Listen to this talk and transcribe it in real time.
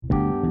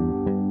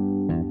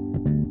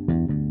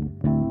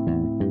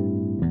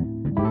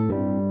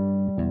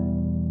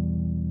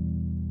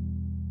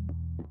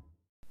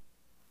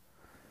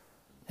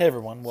Hey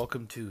everyone,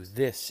 welcome to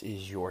This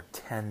Is Your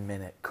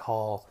 10-Minute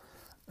Call,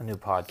 a new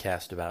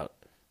podcast about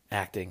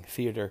acting,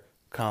 theater,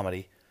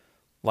 comedy,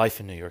 life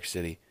in New York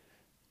City,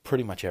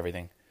 pretty much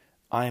everything.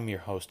 I am your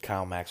host,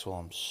 Kyle Maxwell.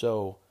 I'm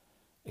so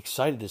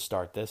excited to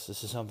start this.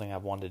 This is something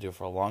I've wanted to do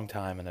for a long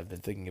time, and I've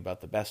been thinking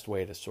about the best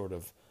way to sort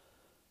of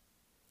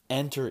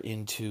enter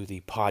into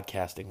the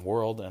podcasting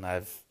world, and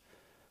I've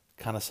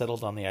kind of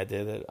settled on the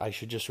idea that I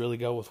should just really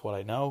go with what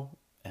I know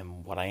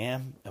and what I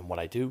am and what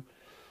I do.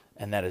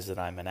 And that is that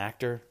I'm an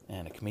actor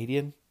and a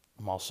comedian.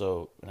 I'm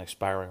also an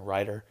aspiring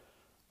writer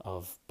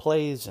of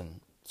plays and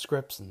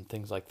scripts and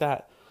things like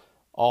that,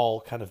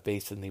 all kind of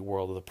based in the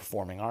world of the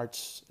performing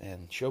arts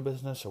and show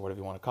business, or whatever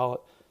you want to call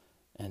it.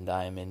 And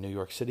I am in New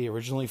York City,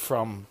 originally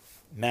from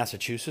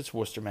Massachusetts,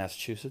 Worcester,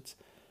 Massachusetts.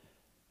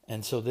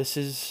 And so this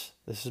is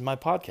my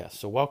podcast.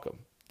 So welcome.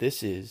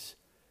 This is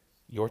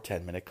your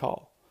 10-minute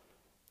call.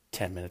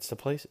 10 minutes to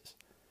places.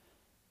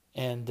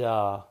 And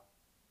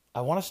I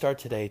want to start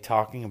today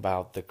talking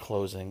about the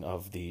closing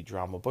of the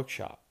Drama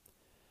Bookshop.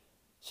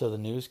 So the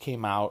news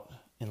came out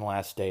in the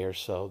last day or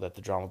so that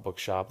the Drama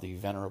Bookshop, the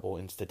venerable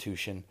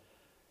institution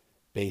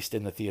based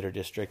in the theater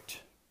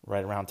district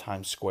right around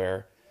Times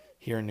Square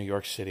here in New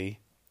York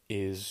City,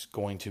 is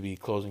going to be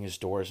closing its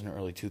doors in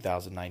early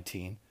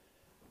 2019.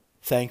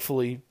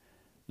 Thankfully,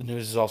 the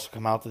news has also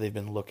come out that they've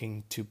been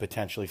looking to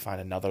potentially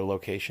find another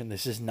location.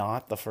 This is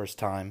not the first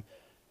time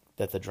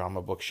that the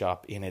Drama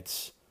Bookshop, in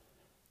its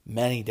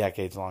many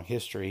decades-long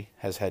history,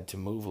 has had to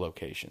move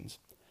locations.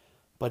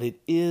 But it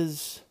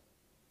is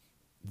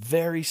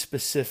very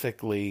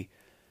specifically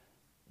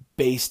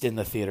based in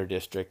the theater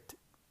district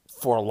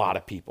for a lot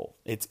of people.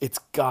 It's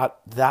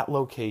got that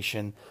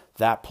location,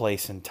 that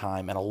place and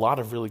time, and a lot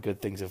of really good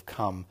things have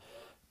come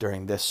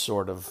during this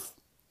sort of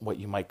what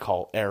you might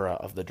call era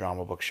of the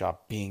Drama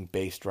Bookshop being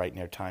based right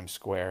near Times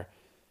Square.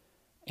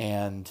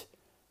 And,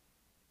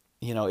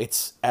 you know,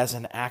 it's, as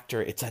an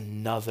actor, it's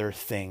another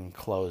thing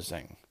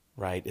closing.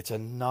 Right? It's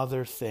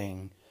another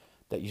thing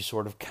that you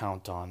sort of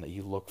count on, that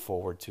you look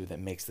forward to, that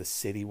makes the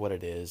city what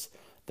it is,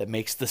 that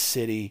makes the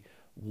city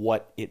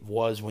what it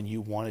was when you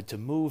wanted to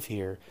move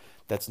here,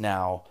 that's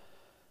now,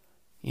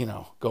 you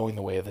know, going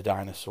the way of the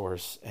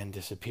dinosaurs and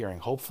disappearing.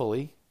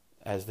 Hopefully,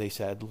 as they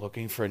said,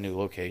 looking for a new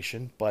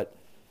location. But,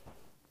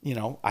 you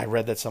know, I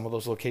read that some of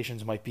those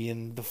locations might be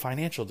in the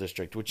financial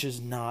district, which is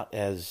not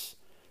as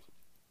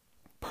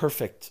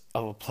perfect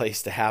of a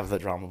place to have the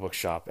Drama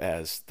Bookshop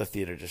as the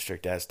theater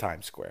district, as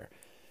Times Square,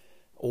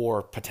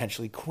 or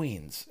potentially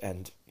Queens.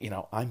 And, you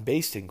know, I'm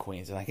based in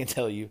Queens, and I can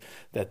tell you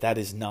that that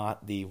is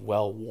not the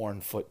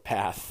well-worn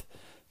footpath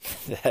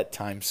that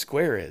Times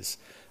Square is,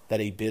 that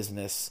a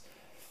business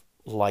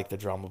like the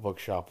Drama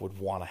Bookshop would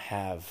want to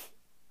have,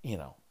 you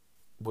know,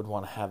 would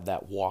want to have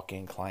that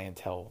walk-in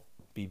clientele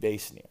be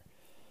based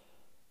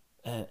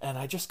near. And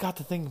I just got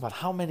to think about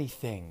how many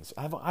things,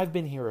 I've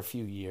been here a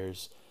few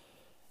years.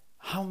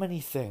 How many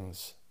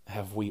things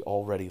have we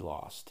already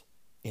lost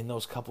in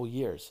those couple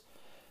years?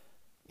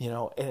 You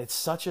know, and it's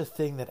such a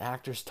thing that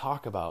actors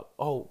talk about.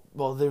 Oh,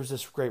 well, there's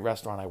this great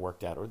restaurant I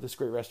worked at, or this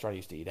great restaurant I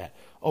used to eat at.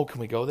 Oh,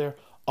 can we go there?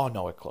 Oh,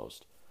 no, it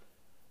closed.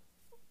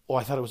 Oh,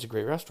 I thought it was a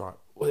great restaurant.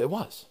 Well, it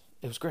was.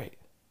 It was great.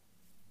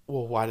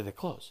 Well, why did it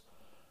close?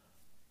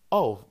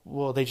 Oh,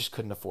 well, they just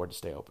couldn't afford to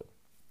stay open.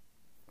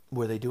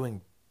 Were they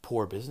doing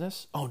poor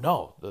business? Oh,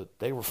 no,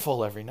 they were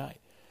full every night.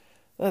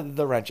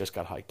 The rent just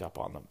got hiked up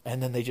on them,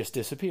 and then they just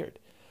disappeared.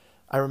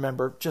 I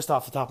remember, just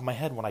off the top of my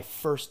head, when I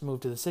first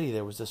moved to the city,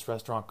 there was this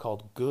restaurant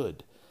called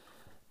Good.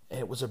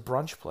 It was a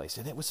brunch place,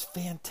 and it was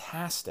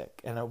fantastic.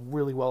 And a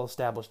really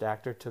well-established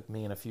actor took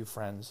me and a few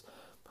friends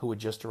who had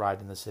just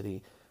arrived in the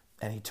city,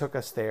 and he took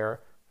us there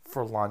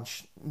for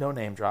lunch. No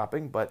name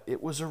dropping, but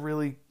it was a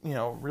really,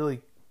 really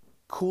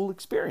cool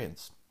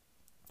experience.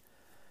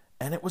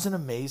 And it was an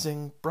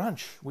amazing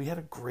brunch. We had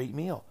a great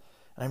meal.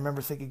 And I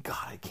remember thinking,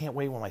 God, I can't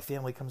wait when my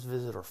family comes to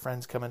visit or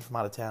friends come in from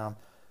out of town.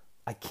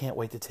 I can't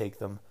wait to take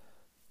them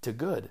to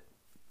Good.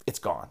 It's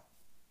gone.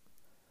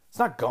 It's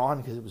not gone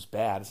because it was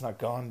bad. It's not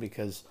gone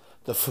because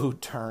the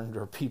food turned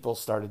or people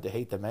started to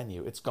hate the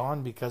menu. It's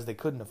gone because they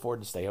couldn't afford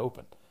to stay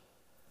open.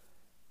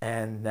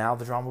 And now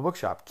the Drama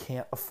Bookshop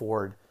can't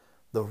afford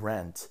the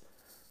rent,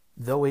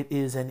 though it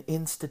is an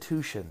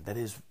institution that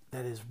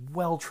is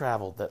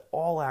well-traveled, that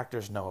all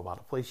actors know about,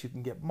 a place you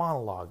can get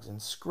monologues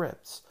and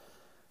scripts.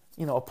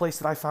 You know, a place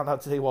that I found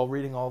out today while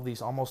reading all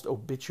these almost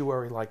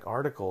obituary-like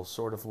articles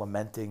sort of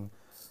lamenting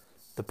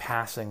the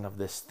passing of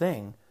this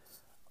thing.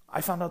 I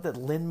found out that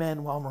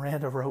Lin-Manuel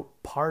Miranda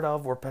wrote part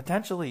of, or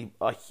potentially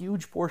a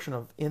huge portion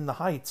of, In the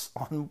Heights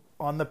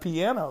on the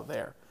piano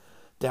there.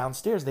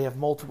 Downstairs, they have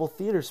multiple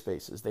theater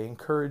spaces. They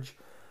encourage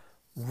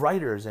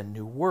writers and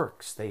new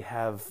works. They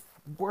have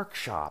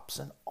workshops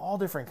and all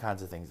different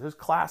kinds of things. There's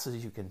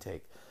classes you can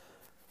take.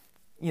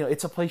 You know,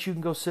 it's a place you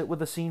can go sit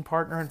with a scene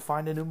partner and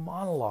find a new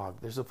monologue.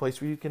 There's a place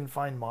where you can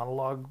find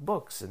monologue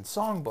books and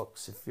song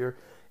books if you're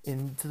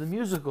into the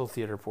musical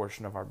theater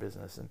portion of our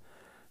business. And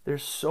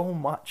there's so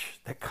much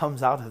that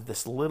comes out of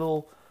this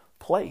little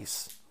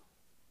place,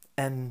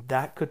 and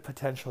that could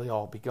potentially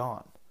all be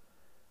gone.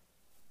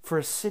 for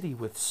a city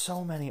with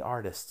so many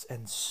artists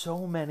and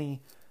so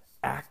many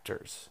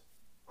actors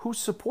who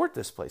support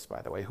this place,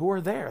 by the way, who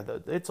are there.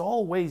 It's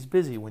always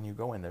busy when you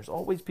go in. There's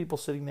always people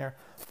sitting there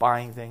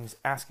buying things,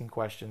 asking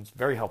questions.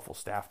 Very helpful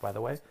staff, by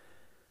the way.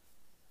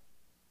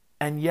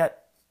 And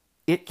yet,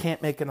 it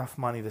can't make enough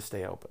money to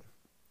stay open.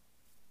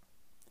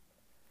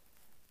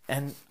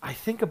 And I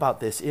think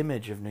about this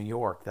image of New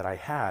York that I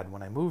had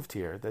when I moved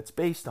here that's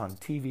based on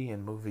TV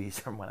and movies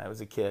from when I was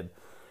a kid.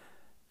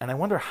 And I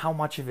wonder how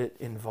much of it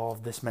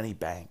involved this many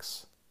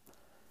banks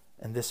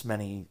and this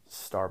many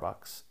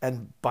Starbucks.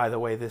 And by the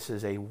way, this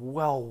is a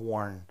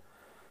well-worn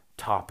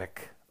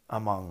topic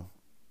among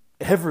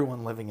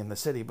everyone living in the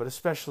city, but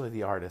especially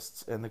the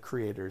artists and the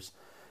creators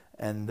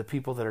and the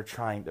people that are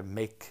trying to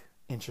make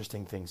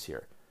interesting things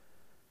here.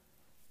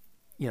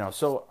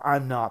 So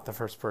I'm not the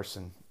first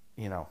person,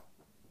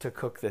 to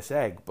cook this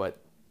egg, but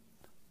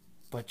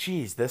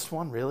geez, this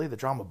one, really? The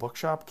Drama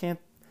Bookshop can't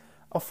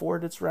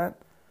afford its rent?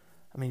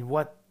 I mean,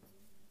 what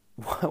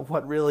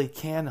really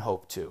can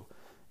hope to?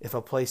 If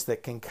a place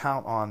that can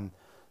count on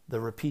the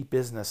repeat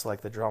business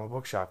like the Drama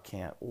Bookshop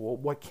can't,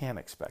 what can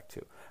expect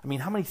to? I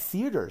mean, how many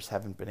theaters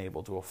haven't been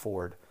able to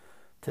afford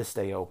to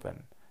stay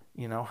open?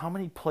 How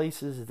many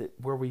places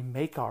where we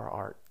make our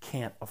art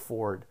can't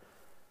afford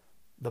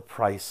the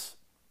price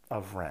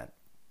of rent?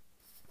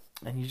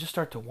 And you just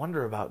start to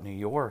wonder about New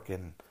York,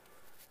 and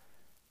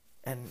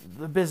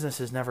the business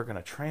is never going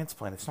to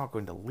transplant. It's not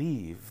going to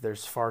leave.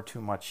 There's far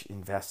too much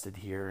invested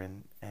here,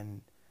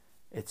 and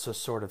it's a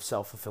sort of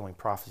self-fulfilling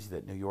prophecy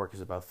that New York is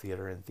about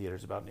theater, and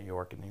theater's about New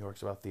York, and New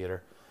York's about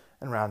theater,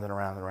 and round and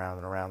around and around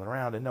and around and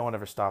around, and no one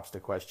ever stops to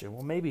question,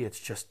 well, maybe it's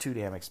just too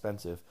damn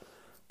expensive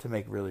to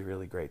make really,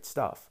 really great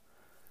stuff.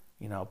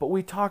 But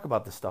we talk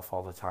about this stuff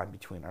all the time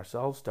between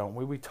ourselves, don't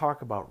we? We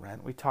talk about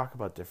rent, we talk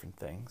about different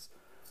things.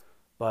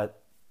 But,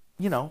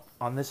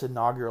 on this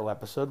inaugural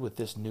episode with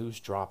this news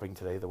dropping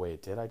today the way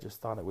it did, I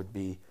just thought it would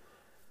be,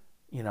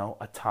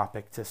 a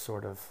topic to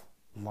sort of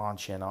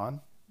launch in on.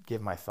 Give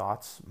my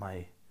thoughts,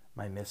 my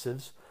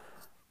missives.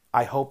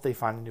 I hope they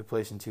find a new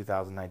place in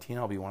 2019.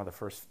 I'll be one of the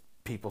first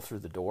people through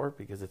the door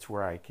because it's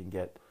where I can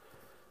get,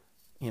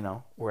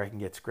 where I can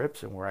get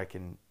scripts and where I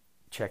can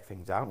check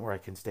things out, where I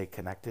can stay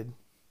connected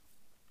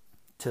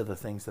to the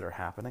things that are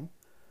happening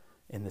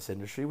in this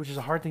industry, which is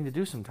a hard thing to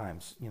do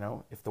sometimes.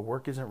 If the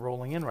work isn't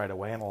rolling in right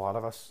away, and a lot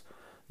of us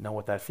know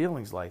what that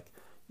feeling's like,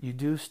 you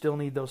do still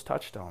need those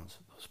touchstones,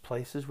 those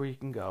places where you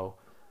can go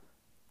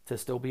to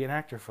still be an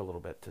actor for a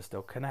little bit, to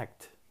still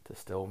connect, to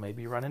still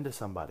maybe run into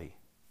somebody,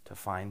 to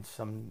find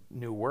some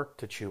new work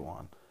to chew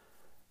on,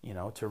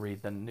 to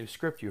read the new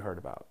script you heard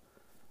about.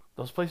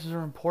 Those places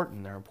are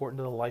important. They're important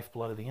to the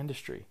lifeblood of the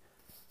industry.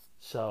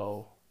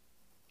 So,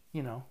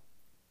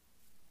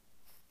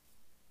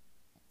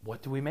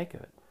 what do we make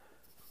of it?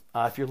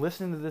 If you're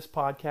listening to this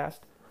podcast,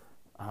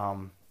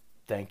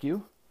 thank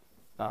you.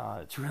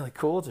 It's really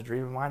cool. It's a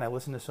dream of mine. I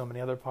listen to so many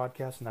other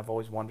podcasts, and I've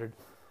always wondered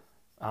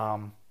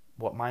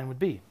what mine would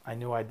be. I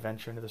knew I'd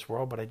venture into this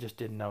world, but I just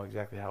didn't know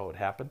exactly how it would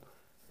happen.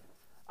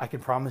 I can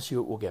promise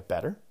you it will get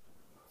better.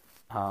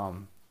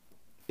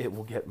 It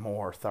will get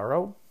more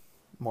thorough,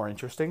 more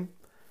interesting.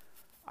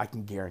 I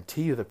can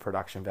guarantee you the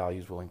production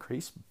values will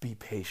increase. Be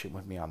patient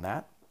with me on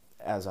that,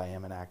 as I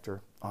am an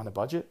actor on a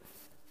budget.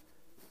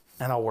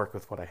 And I'll work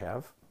with what I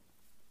have.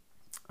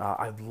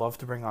 I'd love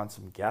to bring on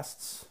some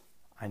guests.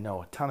 I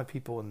know a ton of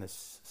people in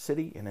this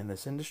city and in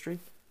this industry,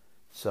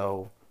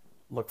 so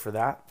look for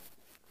that.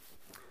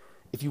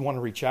 If you want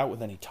to reach out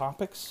with any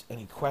topics,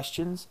 any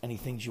questions, any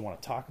things you want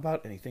to talk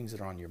about, any things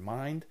that are on your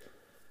mind,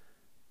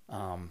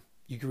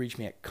 you can reach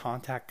me at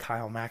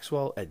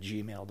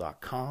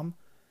contactkylemaxwell@gmail.com.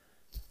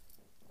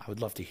 I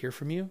would love to hear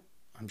from you.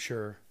 I'm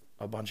sure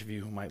a bunch of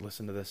you who might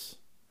listen to this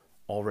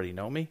already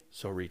know me,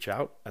 so reach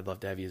out. I'd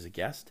love to have you as a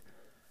guest.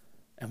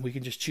 And we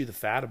can just chew the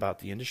fat about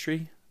the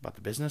industry, about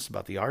the business,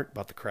 about the art,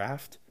 about the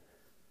craft.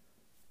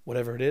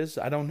 Whatever it is,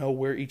 I don't know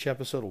where each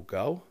episode will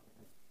go.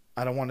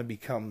 I don't want to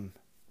become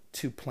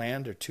too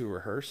planned or too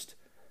rehearsed.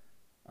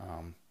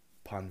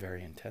 Pun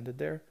very intended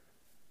there.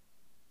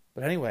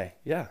 But anyway,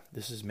 yeah,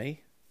 this is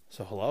me.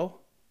 So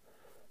hello.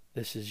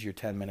 This is your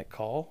 10-minute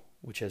call,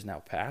 which has now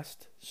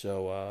passed.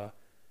 So,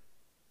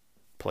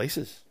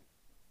 places.